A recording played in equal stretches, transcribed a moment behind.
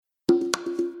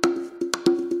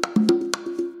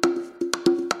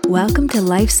Welcome to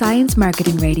Life Science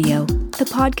Marketing Radio, the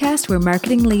podcast where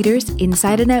marketing leaders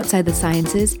inside and outside the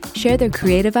sciences share their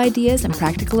creative ideas and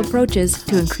practical approaches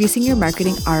to increasing your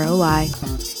marketing ROI.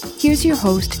 Here's your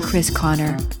host, Chris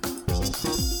Connor.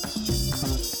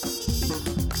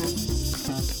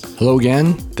 Hello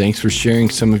again. Thanks for sharing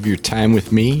some of your time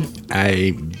with me.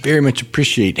 I very much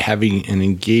appreciate having an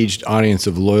engaged audience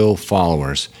of loyal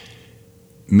followers.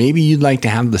 Maybe you'd like to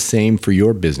have the same for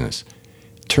your business.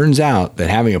 Turns out that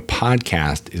having a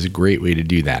podcast is a great way to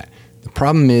do that. The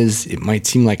problem is it might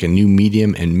seem like a new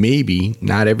medium, and maybe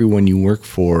not everyone you work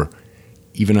for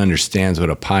even understands what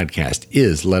a podcast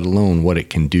is, let alone what it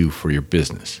can do for your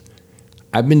business.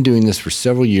 I've been doing this for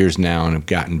several years now and have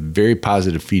gotten very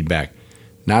positive feedback,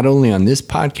 not only on this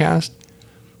podcast,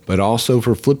 but also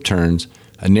for Flip Turns,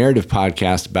 a narrative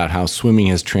podcast about how swimming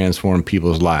has transformed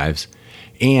people's lives,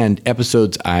 and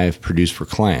episodes I've produced for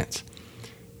clients.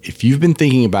 If you've been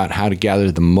thinking about how to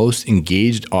gather the most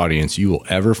engaged audience you will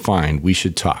ever find, we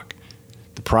should talk.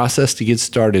 The process to get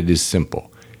started is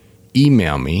simple.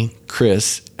 Email me,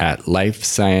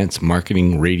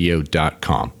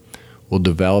 chris@lifesciencemarketingradio.com. We'll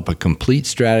develop a complete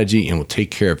strategy and we'll take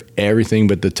care of everything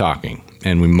but the talking,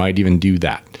 and we might even do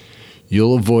that.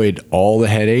 You'll avoid all the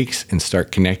headaches and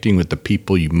start connecting with the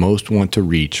people you most want to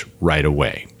reach right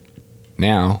away.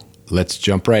 Now, let's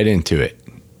jump right into it.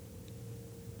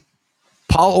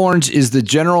 Paul Orange is the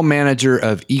general manager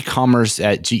of eCommerce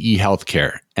at GE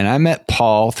Healthcare. And I met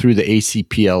Paul through the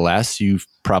ACPLS. You've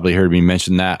probably heard me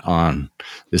mention that on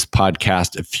this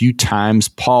podcast a few times.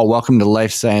 Paul, welcome to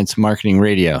Life Science Marketing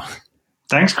Radio.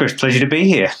 Thanks, Chris. Pleasure to be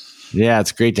here. Yeah,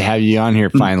 it's great to have you on here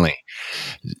finally.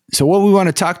 So what we want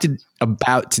to talk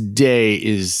about today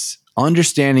is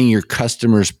understanding your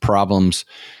customers' problems,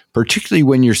 particularly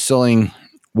when you're selling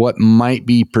what might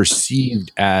be perceived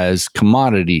as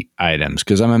commodity items.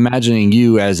 Because I'm imagining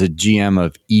you as a GM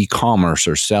of e-commerce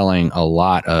are selling a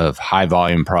lot of high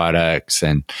volume products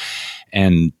and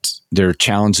there are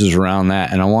challenges around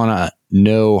that. And I want to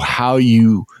know how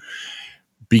you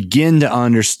begin to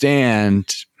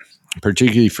understand,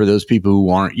 particularly for those people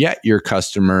who aren't yet your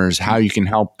customers, how you can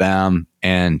help them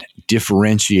and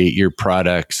differentiate your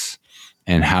products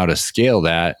and how to scale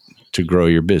that to grow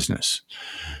your business.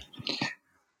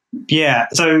 Yeah,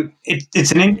 so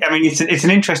it's an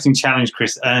interesting challenge,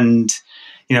 Chris, and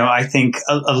I think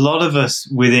a lot of us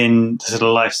within the sort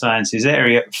of life sciences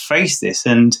area face this.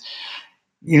 And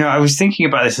I was thinking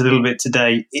about this a little bit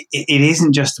today. It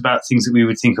isn't just about things that we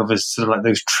would think of as sort of like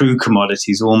those true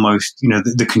commodities, almost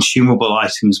the consumable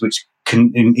items, which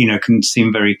can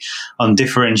seem very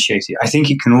undifferentiated. I think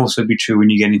it can also be true when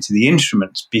you get into the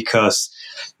instruments, because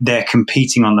they're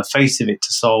competing on the face of it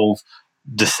to solve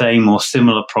the same or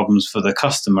similar problems for the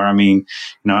customer. I mean,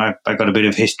 I got a bit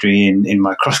of history in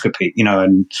microscopy,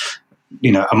 and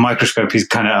a microscope is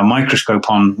kind of a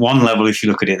microscope on one level if you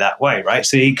look at it that way, right?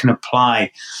 So it can apply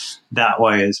that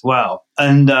way as well.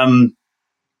 And the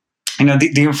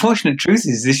unfortunate truth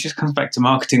is this just comes back to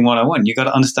marketing 101. You got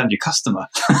to understand your customer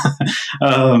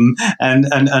and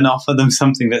offer them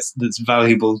something that's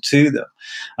valuable to them.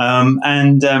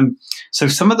 So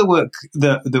some of the work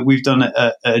that we've done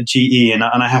at GE, and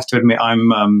I have to admit,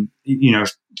 I'm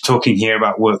talking here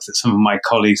about work that some of my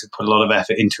colleagues have put a lot of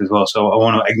effort into as well. So I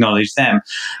want to acknowledge them.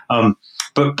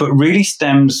 But really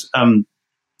stems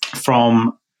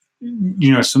from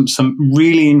some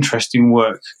really interesting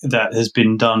work that has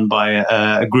been done by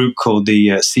a group called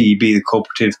the CEB, the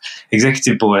Cooperative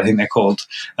Executive Board, I think they're called.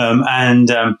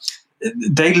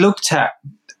 They looked at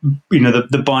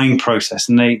the buying process,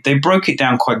 and they broke it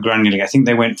down quite granularly. I think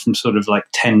they went from sort of like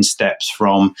 10 steps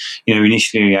from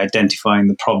initially identifying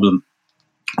the problem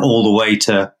all the way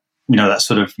to that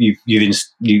sort of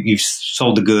you've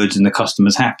sold the goods and the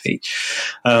customer's happy.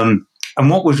 And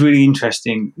what was really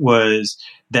interesting was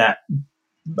that,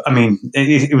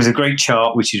 it was a great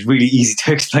chart, which is really easy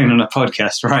to explain on a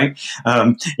podcast, right?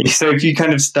 So if you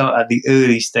kind of start at the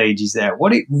early stages there,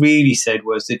 what it really said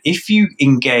was that if you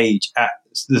engage at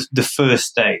the first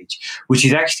stage, which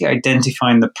is actually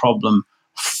identifying the problem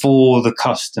for the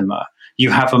customer, you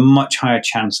have a much higher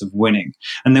chance of winning.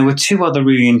 And there were two other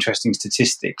really interesting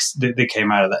statistics that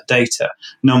came out of that data.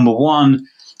 Number one,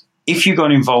 if you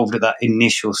got involved at that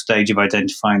initial stage of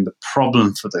identifying the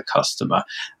problem for the customer,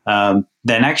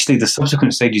 then actually the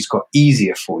subsequent stages got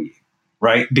easier for you,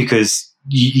 right? Because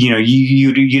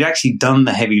you'd actually done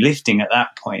the heavy lifting at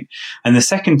that point. And the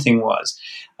second thing was,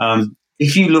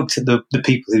 if you looked at the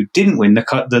people who didn't win,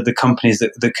 the companies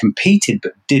that competed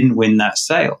but didn't win that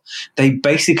sale, they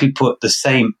basically put the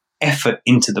same effort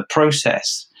into the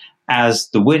process as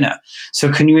the winner.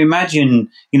 So can you imagine,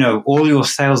 all your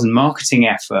sales and marketing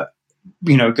effort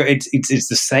it's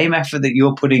the same effort that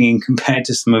you're putting in compared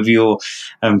to some of your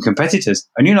competitors,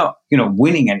 and you're not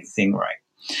winning anything, right?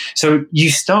 So you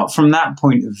start from that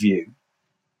point of view,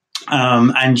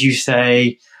 and you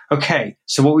say, okay,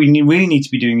 so what we really need to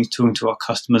be doing is talking to our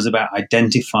customers about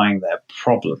identifying their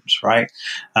problems, right?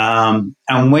 And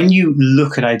when you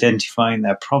look at identifying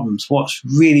their problems, what's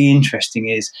really interesting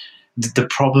is the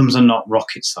problems are not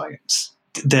rocket science.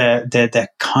 They're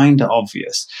kind of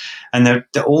obvious, and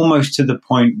they're almost to the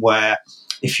point where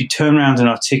if you turn around and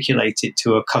articulate it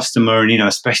to a customer, and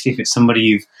especially if it's somebody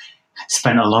you've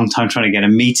spent a long time trying to get a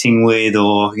meeting with,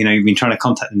 or you've been trying to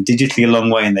contact them digitally a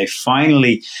long way, and they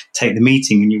finally take the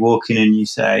meeting, and you walk in and you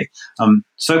say,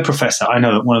 so Professor, I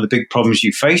know that one of the big problems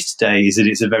you face today is that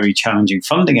it's a very challenging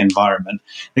funding environment.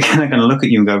 They're kind of going to look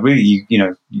at you and go, really,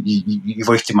 you've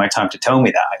wasted my time to tell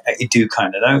me that. I do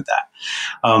kind of know that.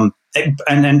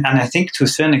 And I think to a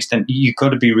certain extent, you've got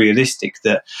to be realistic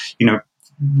that,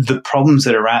 the problems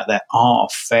that are out there are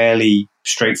fairly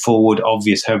straightforward,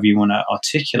 obvious, however you want to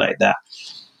articulate that.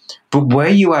 But where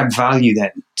you add value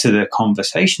then to the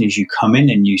conversation is you come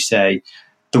in and you say,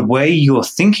 the way you're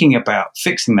thinking about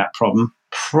fixing that problem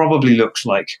probably looks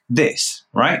like this,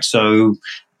 right? So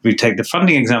we take the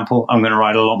funding example, I'm going to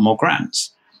write a lot more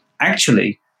grants.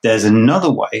 Actually, there's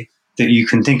another way that you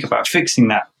can think about fixing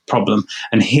that problem,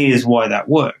 and here's why that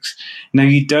works. Now,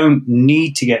 you don't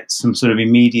need to get some sort of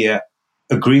immediate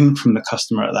agreement from the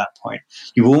customer at that point.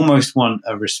 You almost want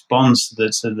a response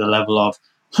that's at the level of,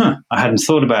 I hadn't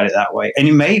thought about it that way. And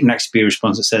it may even actually be a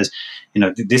response that says,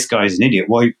 this guy's an idiot.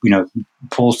 Why,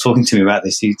 Paul's talking to me about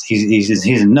this. He's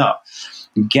a nut.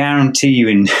 Guarantee you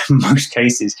in most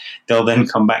cases, they'll then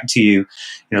come back to you,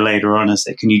 later on and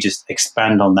say, can you just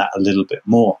expand on that a little bit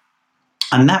more?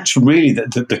 And that's really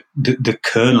the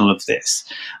kernel of this,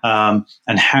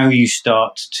 and how you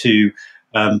start to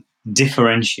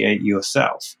differentiate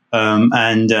yourself.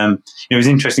 It was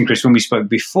interesting, Chris, when we spoke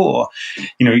before,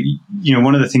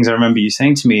 one of the things I remember you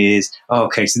saying to me is, oh,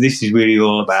 okay, so this is really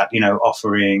all about,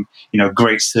 offering,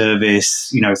 great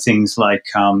service, things like,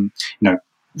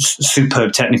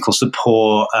 superb technical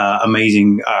support,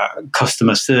 amazing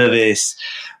customer service,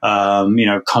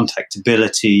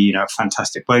 contactability,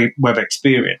 fantastic web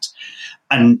experience.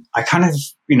 And I kind of,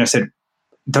 said,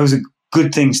 those are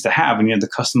good things to have, and the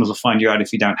customers will find you out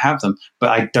if you don't have them. But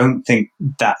I don't think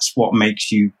that's what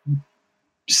makes you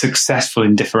successful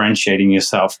in differentiating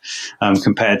yourself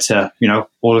compared to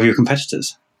all of your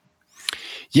competitors.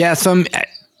 Yeah,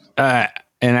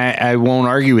 and I won't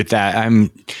argue with that. I'm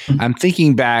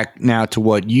thinking back now to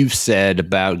what you've said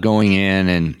about going in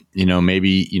and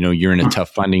maybe you're in a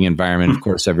tough funding environment. Of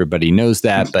course, everybody knows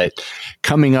that, but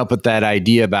coming up with that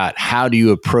idea about how do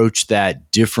you approach that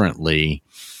differently.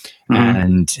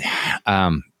 And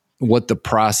what the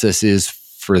process is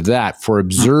for that, for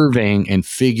observing and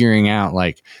figuring out,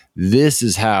 like, this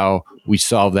is how we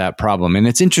solve that problem. And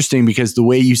it's interesting because the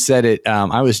way you said it,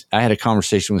 I had a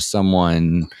conversation with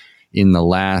someone in the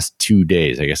last 2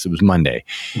 days, I guess it was Monday,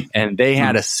 and they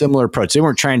had a similar approach. They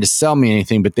weren't trying to sell me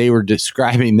anything, but they were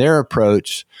describing their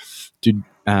approach to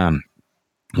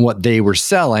what they were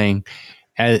selling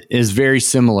is very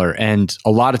similar. And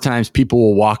a lot of times people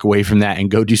will walk away from that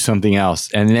and go do something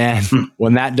else. And then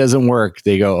when that doesn't work,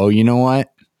 they go, oh, you know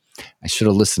what? I should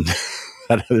have listened to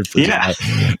that other person. Yeah.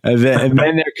 And then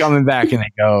they're coming back and they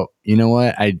go, you know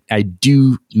what? I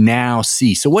do now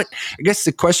see. So I guess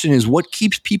the question is, what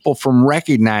keeps people from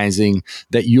recognizing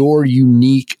that your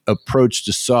unique approach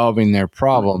to solving their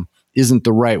problem isn't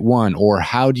the right one? Or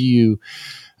how do you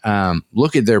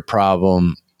look at their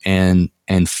problem and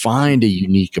find a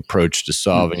unique approach to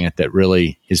solving it that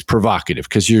really is provocative?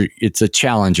 Because it's a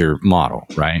challenger model,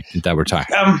 right? That we're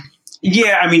talking about.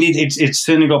 Yeah, I mean, it's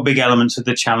certainly got big elements of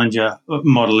the challenger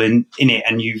model in it,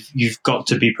 and you've got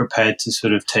to be prepared to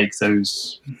sort of take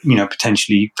those,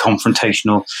 potentially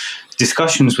confrontational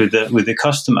discussions with the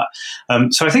customer.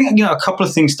 So I think a couple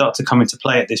of things start to come into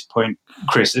play at this point,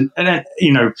 Chris, and then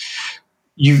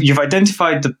You've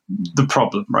identified the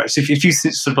problem, right? So if you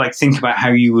sort of like think about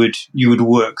how you would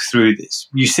work through this,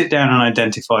 you sit down and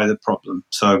identify the problem.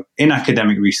 So in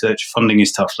academic research, funding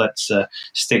is tough. Let's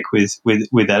stick with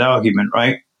that argument,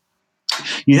 right?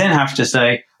 You then have to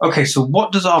say, okay, so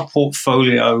what does our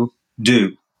portfolio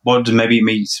do? What does maybe it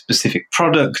mean specific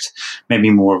product, maybe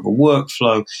more of a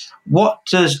workflow? What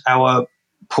does our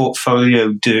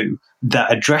portfolio do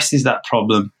that addresses that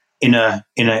problem in a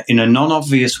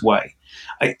non-obvious way?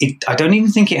 I don't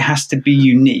even think it has to be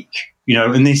unique,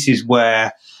 and this is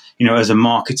where, as a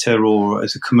marketer or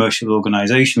as a commercial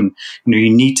organization,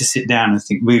 you need to sit down and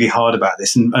think really hard about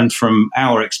this. And from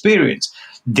our experience,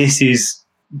 this is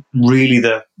really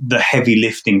the heavy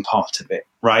lifting part of it,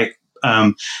 right?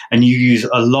 And you use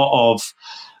a lot of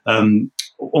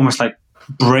almost like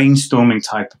brainstorming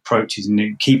type approaches, and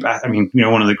you keep. I mean,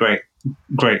 one of the great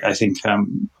I think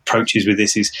approaches with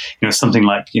this is something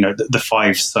like the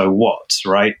 5 so whats,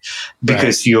 right?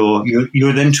 Because right.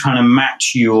 you're then trying to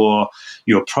match your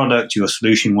product, your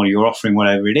solution, what you're offering,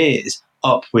 whatever it is,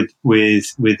 up with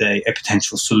a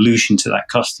potential solution to that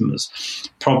customer's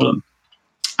problem,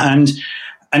 and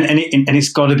it's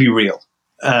got to be real.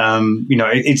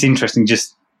 It's interesting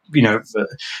just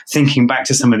thinking back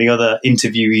to some of the other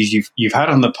interviewees you've had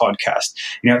on the podcast.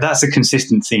 That's a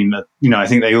consistent theme that I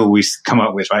think they always come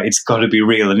up with, right? It's got to be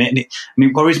real, and it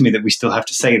worries me that we still have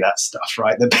to say that stuff,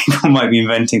 right? That people might be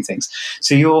inventing things.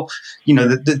 So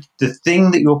the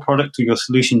thing that your product or your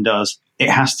solution does, it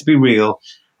has to be real.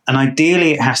 And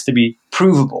ideally, it has to be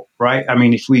provable, right? I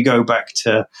mean, if we go back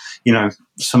to,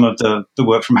 some of the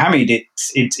work from Hamid,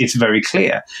 it's very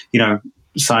clear.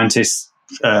 Scientists,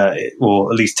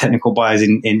 or at least technical buyers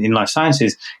in life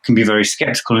sciences, can be very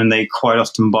skeptical, and they quite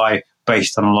often buy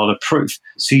based on a lot of proof.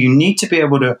 So you need to be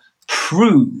able to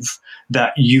prove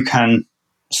that you can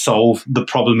solve the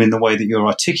problem in the way that you're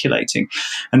articulating.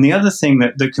 And the other thing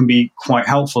that can be quite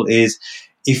helpful is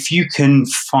if you can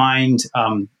find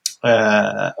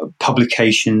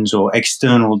publications or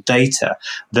external data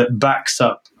that backs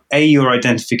up your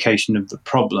identification of the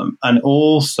problem, and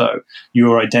also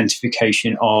your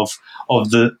identification of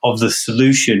the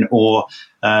solution, or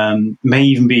may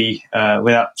even be,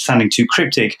 without sounding too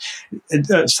cryptic,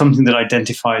 something that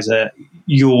identifies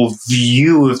your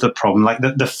view of the problem, like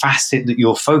the facet that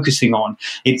you're focusing on.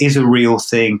 It is a real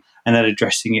thing, and that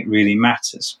addressing it really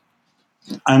matters.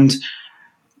 And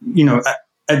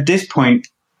at this point,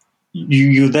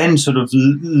 you're then sort of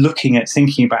looking at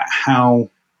thinking about how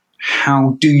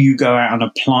do you go out and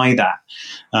apply that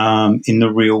in the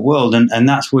real world, and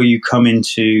that's where you come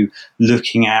into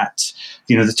looking at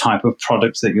the type of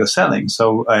product that you're selling.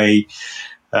 So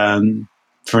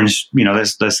for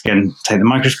instance, let's again take the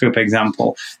microscope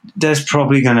example. There's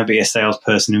probably going to be a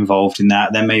salesperson involved in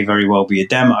that. There may very well be a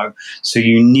demo. So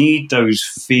you need those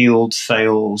field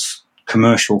sales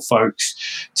commercial folks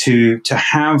to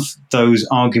have those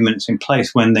arguments in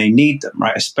place when they need them,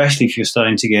 right? Especially if you're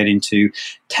starting to get into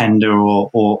tender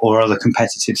or other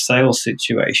competitive sales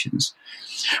situations.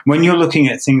 When you're looking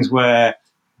at things where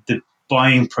the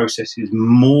buying process is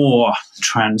more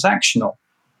transactional,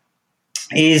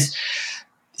 then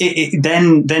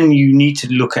you need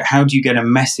to look at how do you get a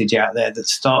message out there that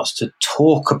starts to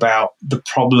talk about the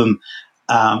problem,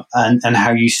 and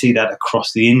how you see that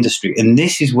across the industry. And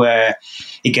this is where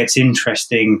it gets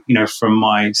interesting, from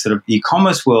my sort of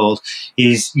e-commerce world,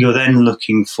 is you're then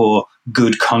looking for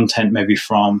good content, maybe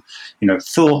from,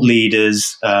 thought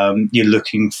leaders. You're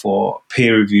looking for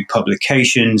peer-reviewed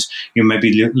publications. You're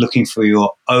maybe looking for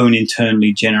your own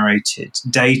internally generated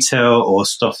data or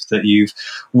stuff that you've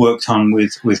worked on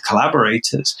with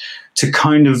collaborators to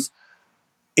kind of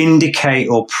indicate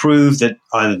or prove that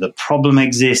either the problem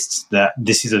exists, that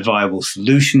this is a viable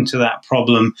solution to that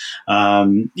problem,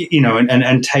 and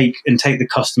take the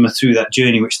customer through that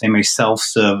journey, which they may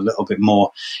self-serve a little bit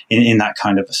more in that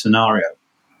kind of a scenario.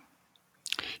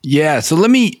 Yeah. So let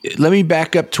me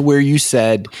back up to where you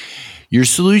said your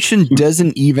solution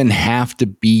doesn't even have to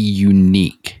be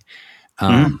unique.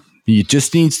 It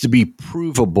just needs to be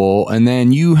provable, and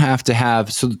then you have to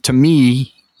have. So to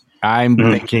me, I'm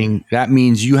thinking that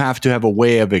means you have to have a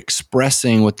way of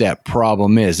expressing what that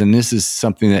problem is. And this is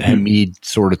something that Hamid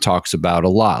sort of talks about a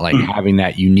lot, like having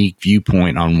that unique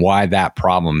viewpoint on why that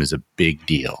problem is a big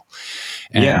deal.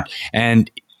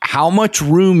 And how much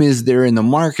room is there in the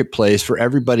marketplace for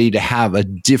everybody to have a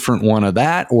different one of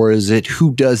that? Or is it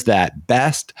who does that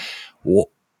best?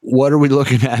 What are we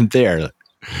looking at there?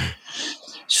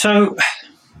 So,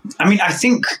 I mean, I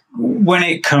think when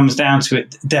it comes down to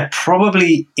it, there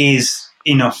probably is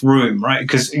enough room, right?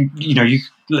 Because, you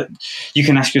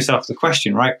can ask yourself the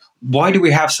question, right? Why do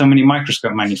we have so many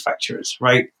microscope manufacturers,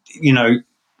 right?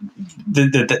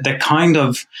 They're kind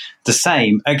of the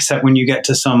same, except when you get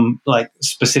to some like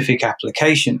specific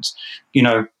applications,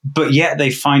 but yet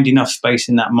they find enough space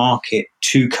in that market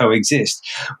to coexist.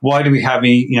 Why do we have,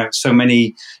 so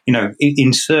many,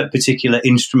 insert particular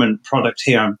instrument product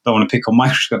here? I don't want to pick on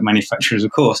microscope manufacturers,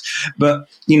 of course, but,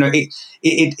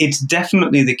 it's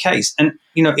definitely the case. And,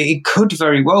 it could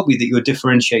very well be that your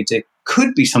differentiator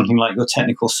could be something like your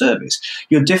technical service.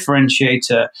 Your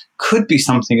differentiator could be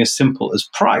something as simple as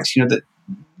price. That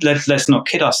let's not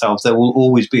kid ourselves. There will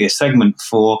always be a segment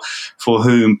for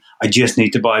whom I just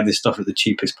need to buy this stuff at the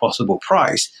cheapest possible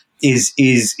price is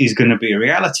going to be a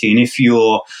reality. And if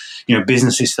you're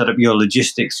businesses set up your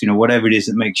logistics, whatever it is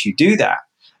that makes you do that,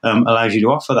 allows you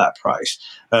to offer that price.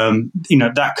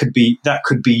 That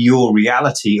could be your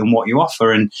reality and what you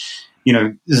offer. And,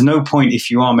 there's no point if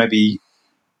you are maybe,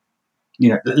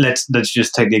 let's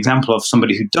just take the example of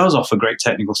somebody who does offer great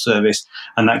technical service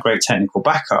and that great technical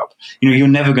backup. You're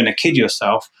never going to kid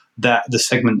yourself that the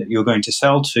segment that you're going to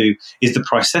sell to is the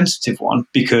price sensitive one,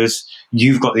 because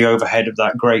you've got the overhead of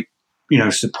that great,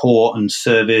 support and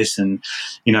service and,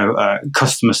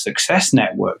 customer success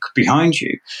network behind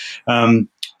you.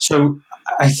 So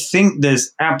I think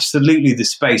there's absolutely the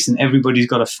space, and everybody's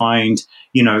got to find,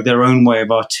 their own way of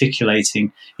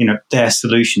articulating, their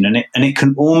solution. And it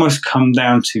can almost come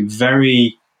down to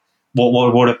very,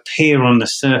 what appear on the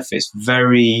surface,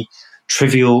 very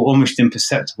trivial, almost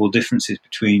imperceptible differences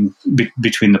between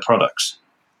the products.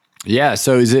 Yeah.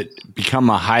 So is it become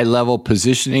a high level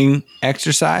positioning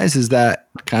exercise? Is that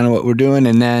kind of what we're doing?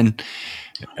 And then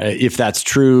if that's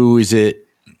true, is it,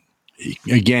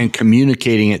 again,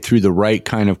 communicating it through the right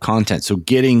kind of content? So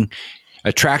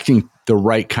attracting the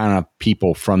right kind of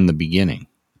people from the beginning.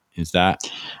 Is that?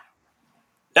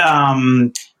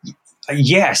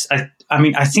 Yes.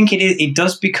 I think it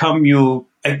does become your,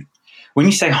 when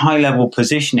you say high level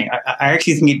positioning, I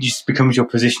actually think it just becomes your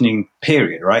positioning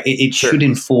period, right? It Sure. should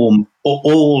inform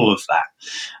all of that.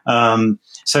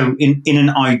 So in an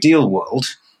ideal world,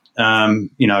 and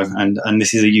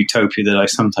this is a utopia that I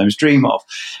sometimes dream of.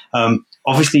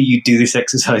 Obviously, you do this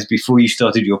exercise before you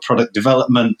started your product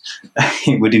development.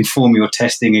 It would inform your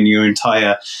testing and your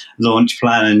entire launch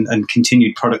plan and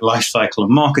continued product lifecycle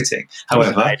and marketing.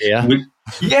 However,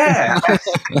 yeah.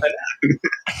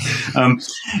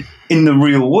 In the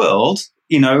real world,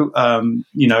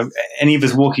 any of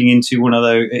us walking into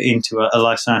a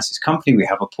life sciences company, we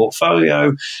have a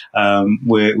portfolio.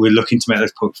 We're looking to make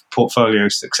those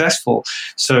portfolios successful.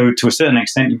 So to a certain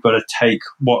extent, you've got to take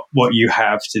what you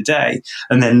have today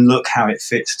and then look how it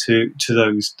fits to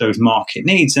those market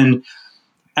needs. And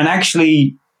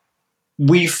actually,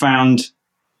 we found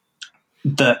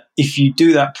that if you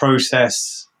do that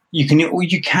process, you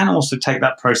can also take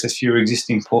that process for your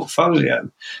existing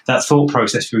portfolio, that thought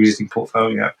process for your existing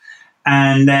portfolio,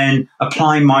 and then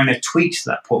apply minor tweaks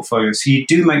to that portfolio. So you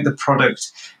do make the product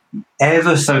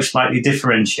ever so slightly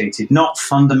differentiated, not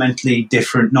fundamentally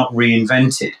different, not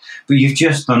reinvented, but you've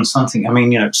just done something.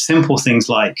 Simple things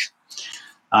like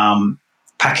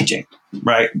packaging,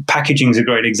 right? Packaging is a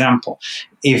great example.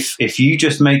 If you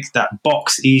just make that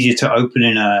box easier to open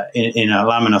in a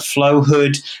laminar flow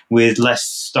hood with less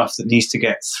stuff that needs to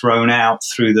get thrown out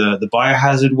through the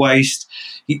biohazard waste,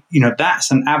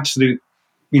 that's an absolute,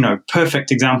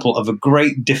 perfect example of a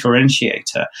great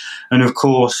differentiator. And of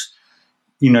course,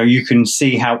 you can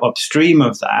see how upstream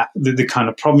of that, the kind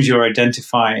of problems you're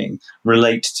identifying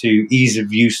relate to ease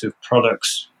of use of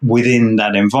products within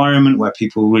that environment where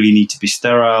people really need to be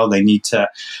sterile. They need to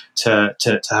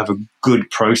have a good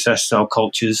process, cell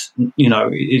cultures.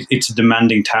 It's a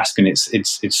demanding task, and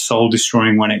it's soul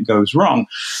destroying when it goes wrong.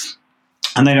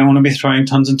 And they don't want to be throwing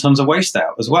tons and tons of waste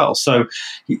out as well. So,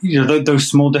 those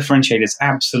small differentiators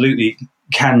absolutely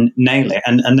can nail it.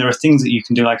 And there are things that you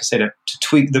can do, like I said, to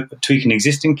tweak an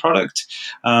existing product,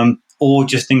 or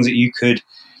just things that you could,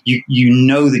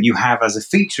 that you have as a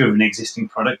feature of an existing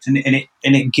product, and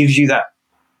it gives you that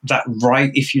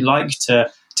right, if you like,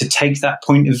 to take that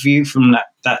point of view from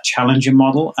that challenger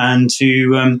model and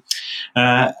to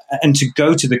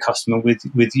go to the customer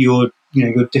with your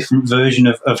your different version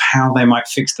of how they might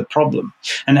fix the problem.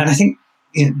 And I think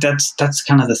that's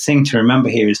kind of the thing to remember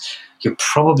here is you're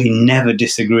probably never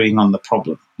disagreeing on the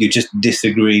problem. You're just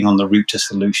disagreeing on the route to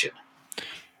solution.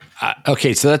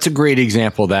 Okay, so that's a great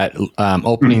example, that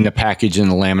opening the package in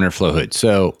the laminar flow hood.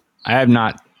 So I have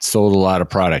not sold a lot of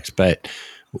products, but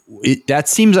that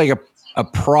seems like a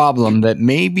problem that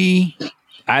maybe,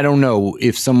 I don't know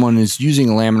if someone is using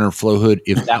a laminar flow hood,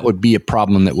 if that would be a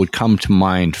problem that would come to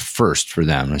mind first for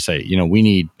them and say, we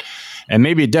need, and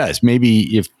maybe it does.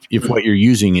 Maybe if what you're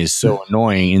using is so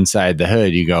annoying inside the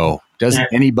hood, you go, doesn't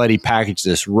anybody package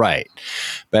this right?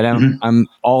 But I'm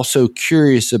also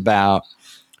curious about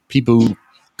people,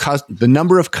 the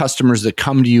number of customers that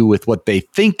come to you with what they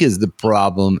think is the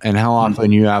problem, and how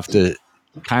often you have to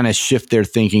kind of shift their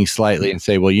thinking slightly and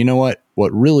say, well, you know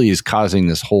what really is causing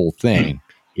this whole thing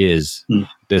is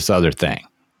this other thing.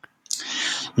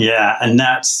 Yeah. And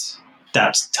that's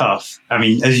tough.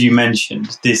 As you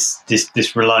mentioned,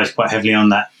 this relies quite heavily on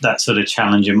that sort of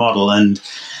challenger model. And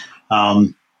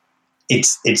it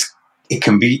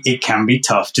can be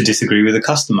tough to disagree with a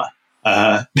customer.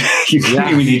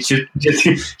 It's just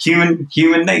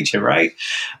human nature, right?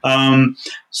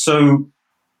 So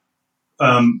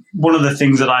one of the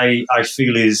things that I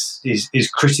feel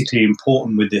is critically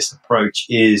important with this approach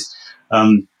is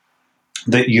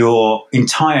that your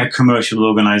entire commercial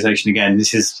organization, again,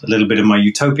 this is a little bit of my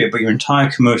utopia, but your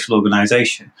entire commercial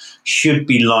organization should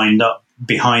be lined up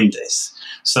behind this.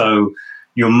 So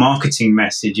your marketing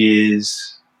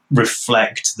messages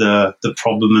reflect the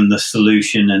problem and the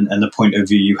solution and the point of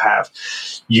view you have.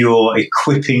 You're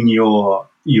equipping your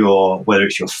whether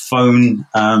it's your phone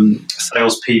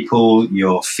salespeople,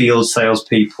 your field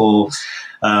salespeople,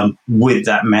 with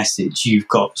that message. You've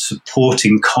got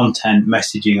supporting content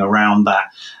messaging around that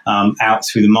out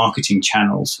through the marketing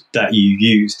channels that you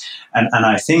use. And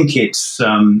I think it's,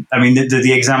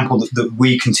 the example that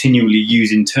we continually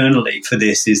use internally for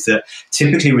this is that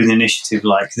typically with an initiative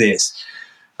like this,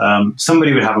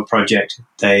 somebody would have a project,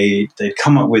 they'd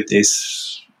come up with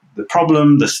the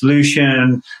problem, the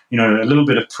solution, a little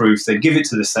bit of proof. They'd give it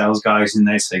to the sales guys and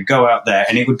they'd say, go out there.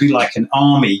 And it would be like an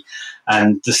army.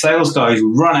 And the sales guys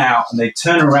would run out and they'd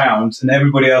turn around and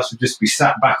everybody else would just be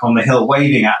sat back on the hill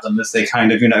waving at them as they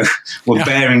kind of, were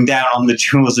bearing down on the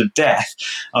jaws of death.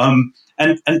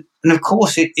 And of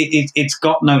course, it's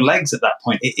got no legs at that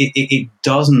point. It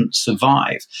doesn't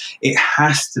survive. It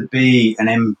has to be an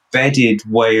embedded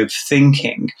way of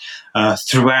thinking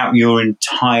throughout your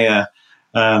entire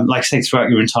throughout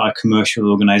your entire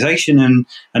commercial organization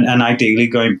and ideally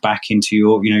going back into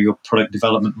your product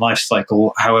development life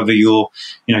cycle, however you're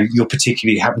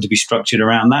particularly happen to be structured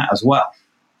around that as well.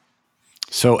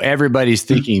 So everybody's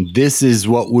thinking this is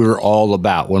what we're all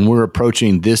about when we're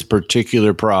approaching this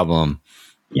particular problem.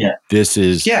 Yeah. This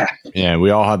is, we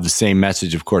all have the same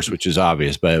message, of course, which is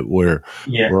obvious, but we're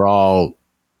all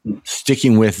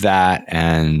sticking with that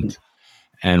and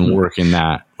working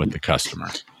that with the customer.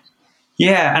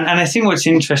 Yeah, and I think what's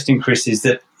interesting, Chris, is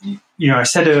that, I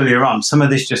said earlier on, some of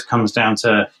this just comes down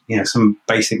to, some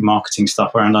basic marketing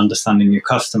stuff around understanding your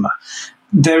customer.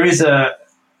 There is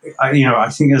I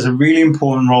think there's a really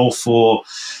important role for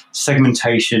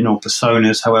segmentation or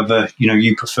personas, however,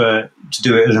 you prefer to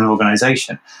do it as an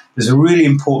organization. There's a really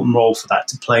important role for that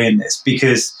to play in this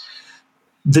because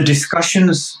the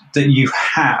discussions that you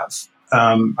have,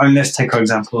 let's take our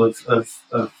example of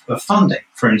funding,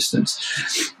 for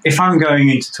instance. If I'm going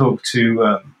in to talk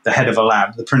to the head of a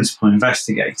lab, the principal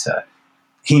investigator,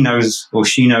 he knows or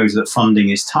she knows that funding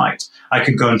is tight. I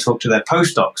could go and talk to their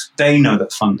postdocs. They know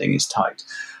that funding is tight.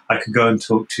 I could go and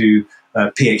talk to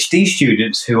PhD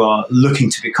students who are looking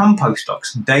to become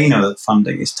postdocs. They know that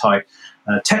funding is tight.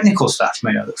 Technical staff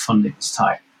may know that funding is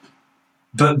tight.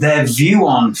 But their view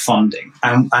on funding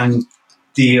and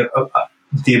the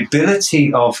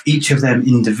ability of each of them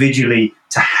individually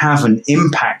to have an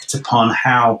impact upon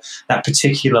how that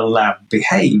particular lab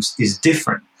behaves is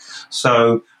different.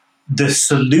 So the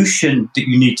solution that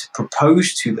you need to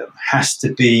propose to them has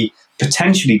to be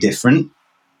potentially different,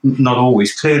 not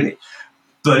always clearly,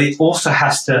 but it also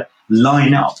has to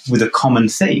line up with a common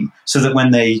theme so that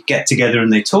when they get together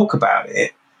and they talk about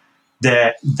it,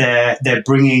 they're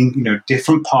bringing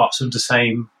different parts of the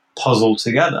same puzzle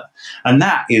together. And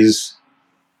that is,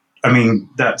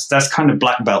 that's kind of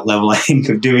black belt level, I think,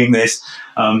 of doing this.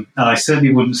 And I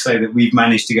certainly wouldn't say that we've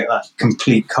managed to get that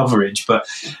complete coverage. But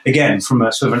again, from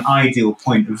a sort of an ideal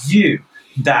point of view,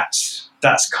 that's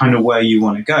kind of where you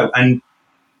want to go. And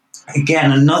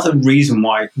again, another reason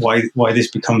why this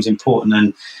becomes important,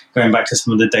 and going back to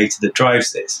some of the data that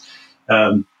drives this,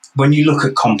 when you look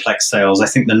at complex sales, I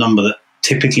think the number that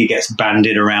typically gets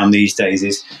bandied around these days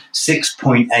is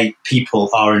 6.8 people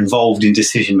are involved in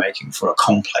decision making for a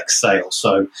complex sale.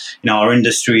 So, our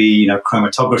industry,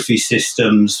 chromatography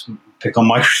systems, pick on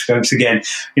microscopes again,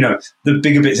 the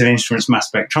bigger bits of instruments, mass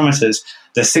spectrometers,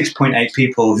 there's 6.8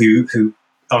 people who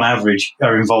on average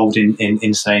are involved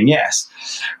in saying yes.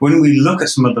 When we look at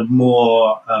some of the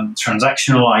more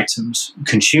transactional items,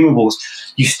 consumables,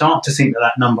 you start to think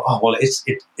that number,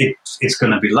 it's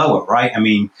going to be lower, right?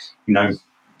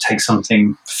 Take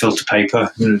something, filter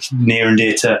paper, near and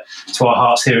dear to our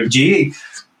hearts here at GE.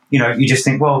 You just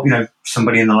think,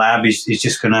 somebody in the lab is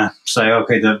just going to say,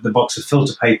 okay, the box of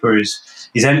filter paper is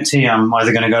empty. I'm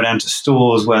either going to go down to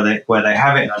stores where they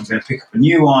have it and I'm going to pick up a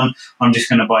new one. I'm just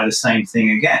going to buy the same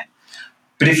thing again.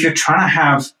 But if you're trying to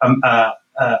have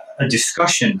a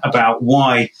discussion about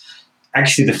why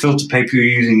actually the filter paper you're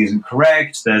using isn't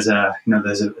correct, there's a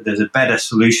better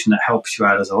solution that helps you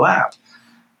out as a lab.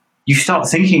 You start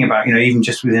thinking about, even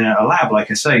just within a lab, like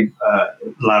I say,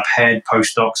 lab head,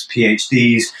 postdocs,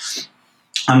 PhDs,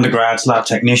 undergrads, lab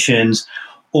technicians,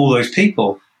 all those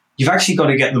people. You've actually got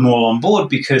to get them all on board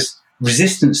because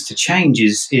resistance to change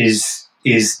is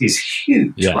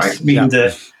huge, yes. right?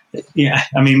 Yeah,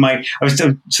 I mean, I was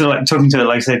sort of like talking to,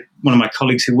 like I said, one of my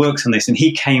colleagues who works on this, and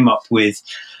he came up with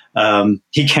a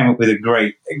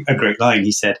great line.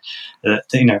 He said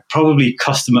that probably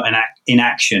customer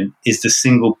inaction is the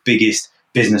single biggest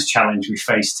business challenge we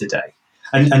face today,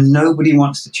 and nobody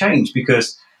wants to change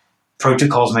because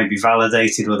protocols may be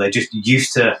validated or they're just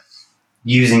used to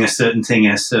using a certain thing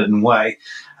in a certain way.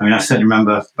 I mean, I certainly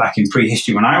remember back in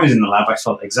prehistory when I was in the lab, I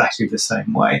felt exactly the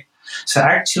same way. So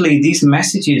actually, these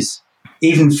messages,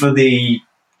 even for the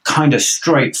kind of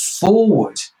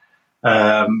straightforward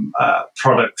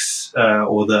products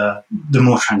or the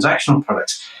more transactional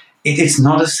products, it's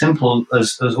not as simple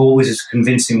as always as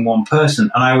convincing one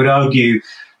person. And I would argue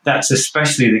that's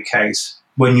especially the case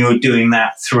when you're doing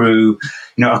that through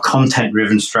a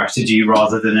content-driven strategy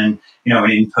rather than an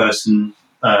in-person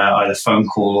either phone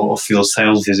call or field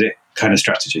sales visit kind of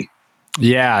strategy.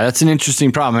 Yeah, that's an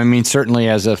interesting problem. I mean, certainly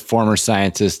as a former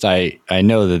scientist, I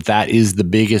know that is the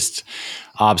biggest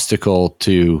obstacle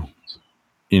to,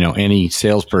 any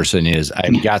salesperson is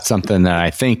I've got something that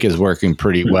I think is working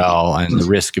pretty well and the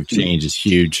risk of change is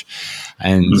huge.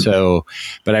 And so,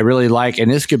 but I really like,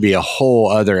 and this could be a whole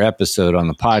other episode on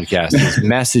the podcast, is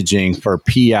messaging for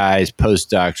PIs,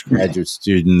 postdocs, graduate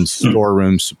students,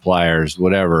 storeroom suppliers,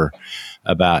 whatever,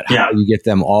 about how you get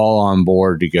them all on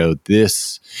board to go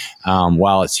this,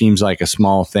 while it seems like a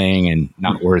small thing and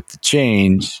not worth the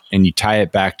change, and you tie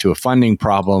it back to a funding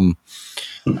problem,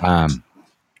 and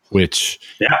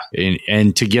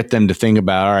to get them to think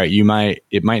about, all right,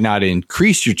 it might not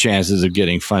increase your chances of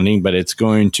getting funding, but it's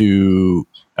going to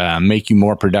make you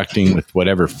more productive with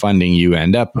whatever funding you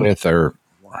end up with, or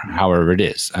however it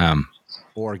is.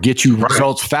 Or get you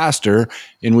results faster,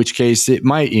 in which case it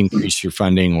might increase your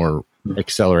funding or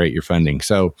accelerate your funding.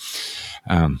 So,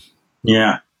 and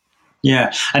I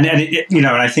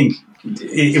think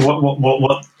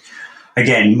what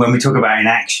again, when we talk about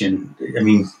inaction, I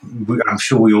mean, I'm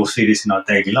sure we all see this in our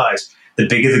daily lives. The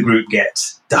bigger the group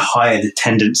gets, the higher the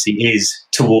tendency is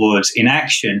towards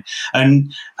inaction.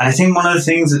 And I think one of the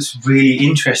things that's really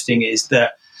interesting is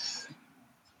that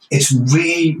it's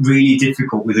really, really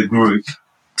difficult with a group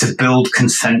to build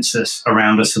consensus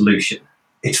around a solution.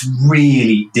 It's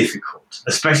really difficult,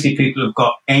 especially people who've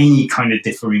got any kind of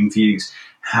differing views.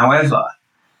 However,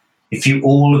 if you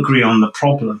all agree on the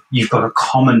problem, you've got a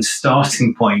common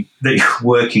starting point that you're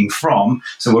working from.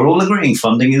 So we're all agreeing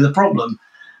funding is a problem.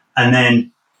 And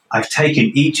then I've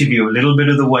taken each of you a little bit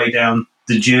of the way down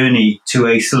the journey to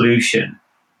a solution.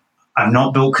 I've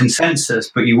not built consensus,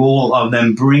 but you all are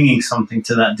then bringing something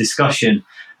to that discussion.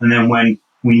 And then when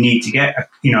we need to get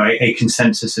a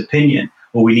consensus opinion,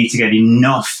 or we need to get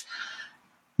enough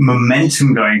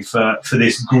momentum going for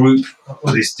this group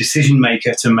or this decision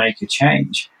maker to make a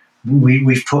change,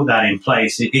 we've put that in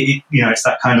place. It's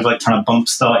that kind of like trying to bump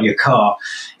start your car.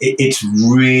 It's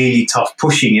really tough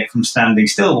pushing it from standing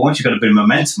still. But once you've got a bit of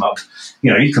momentum up,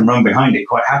 you can run behind it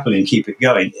quite happily and keep it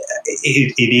going.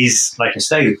 It is, like I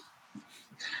say,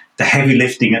 the heavy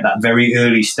lifting at that very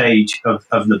early stage of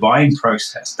the buying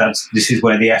process. This is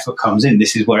where the effort comes in.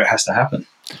 This is where it has to happen.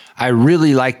 I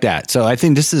really like that. So I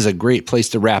think this is a great place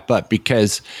to wrap up,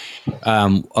 because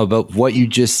about what you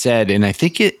just said, and I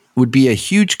think it would be a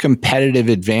huge competitive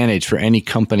advantage for any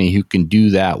company who can do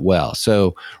that well.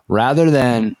 So rather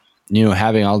than,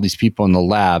 having all these people in the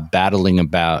lab battling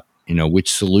about,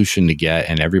 which solution to get,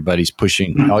 and everybody's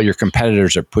pushing, all your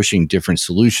competitors are pushing different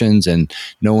solutions and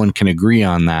no one can agree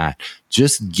on that.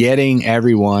 Just getting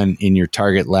everyone in your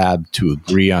target lab to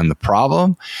agree on the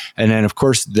problem. And then of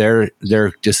course they're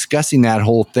discussing that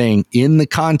whole thing in the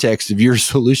context of your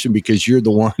solution, because you're the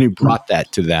one who brought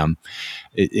that to them.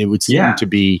 It would seem to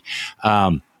be,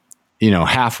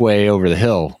 halfway over the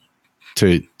hill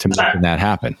to making that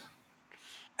happen.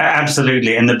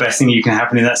 Absolutely. And the best thing you can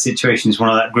happen in that situation is one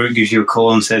of that group gives you a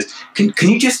call and says, can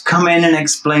you just come in and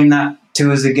explain that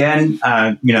to us again?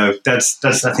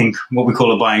 That's I think what we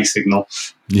call a buying signal.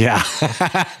 Yeah.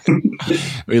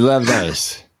 We love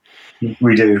those.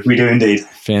 We do indeed.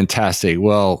 Fantastic.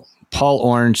 Well, Paul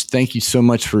Orange, thank you so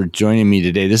much for joining me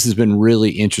today. This has been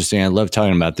really interesting. I love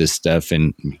talking about this stuff,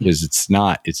 and because it's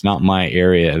not my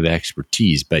area of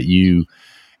expertise, but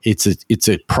it's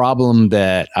a problem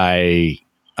that I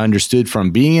understood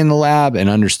from being in the lab and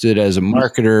understood as a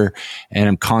marketer. And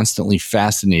I'm constantly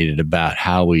fascinated about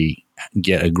how we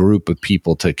get a group of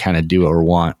people to kind of do what we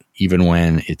want, even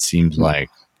when it seems like,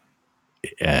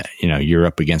 you're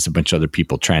up against a bunch of other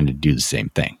people trying to do the same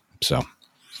thing. So.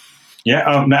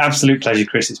 Yeah, absolute pleasure,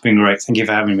 Chris. It's been great. Thank you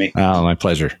for having me. Oh, my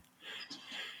pleasure.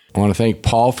 I want to thank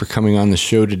Paul for coming on the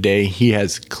show today. He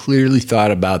has clearly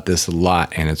thought about this a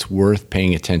lot, and it's worth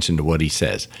paying attention to what he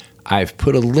says. I've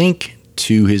put a link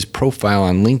to his profile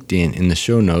on LinkedIn in the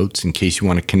show notes in case you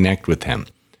want to connect with him.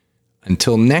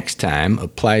 Until next time,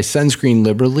 apply sunscreen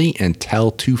liberally and tell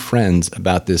 2 friends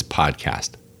about this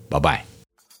podcast. Bye-bye.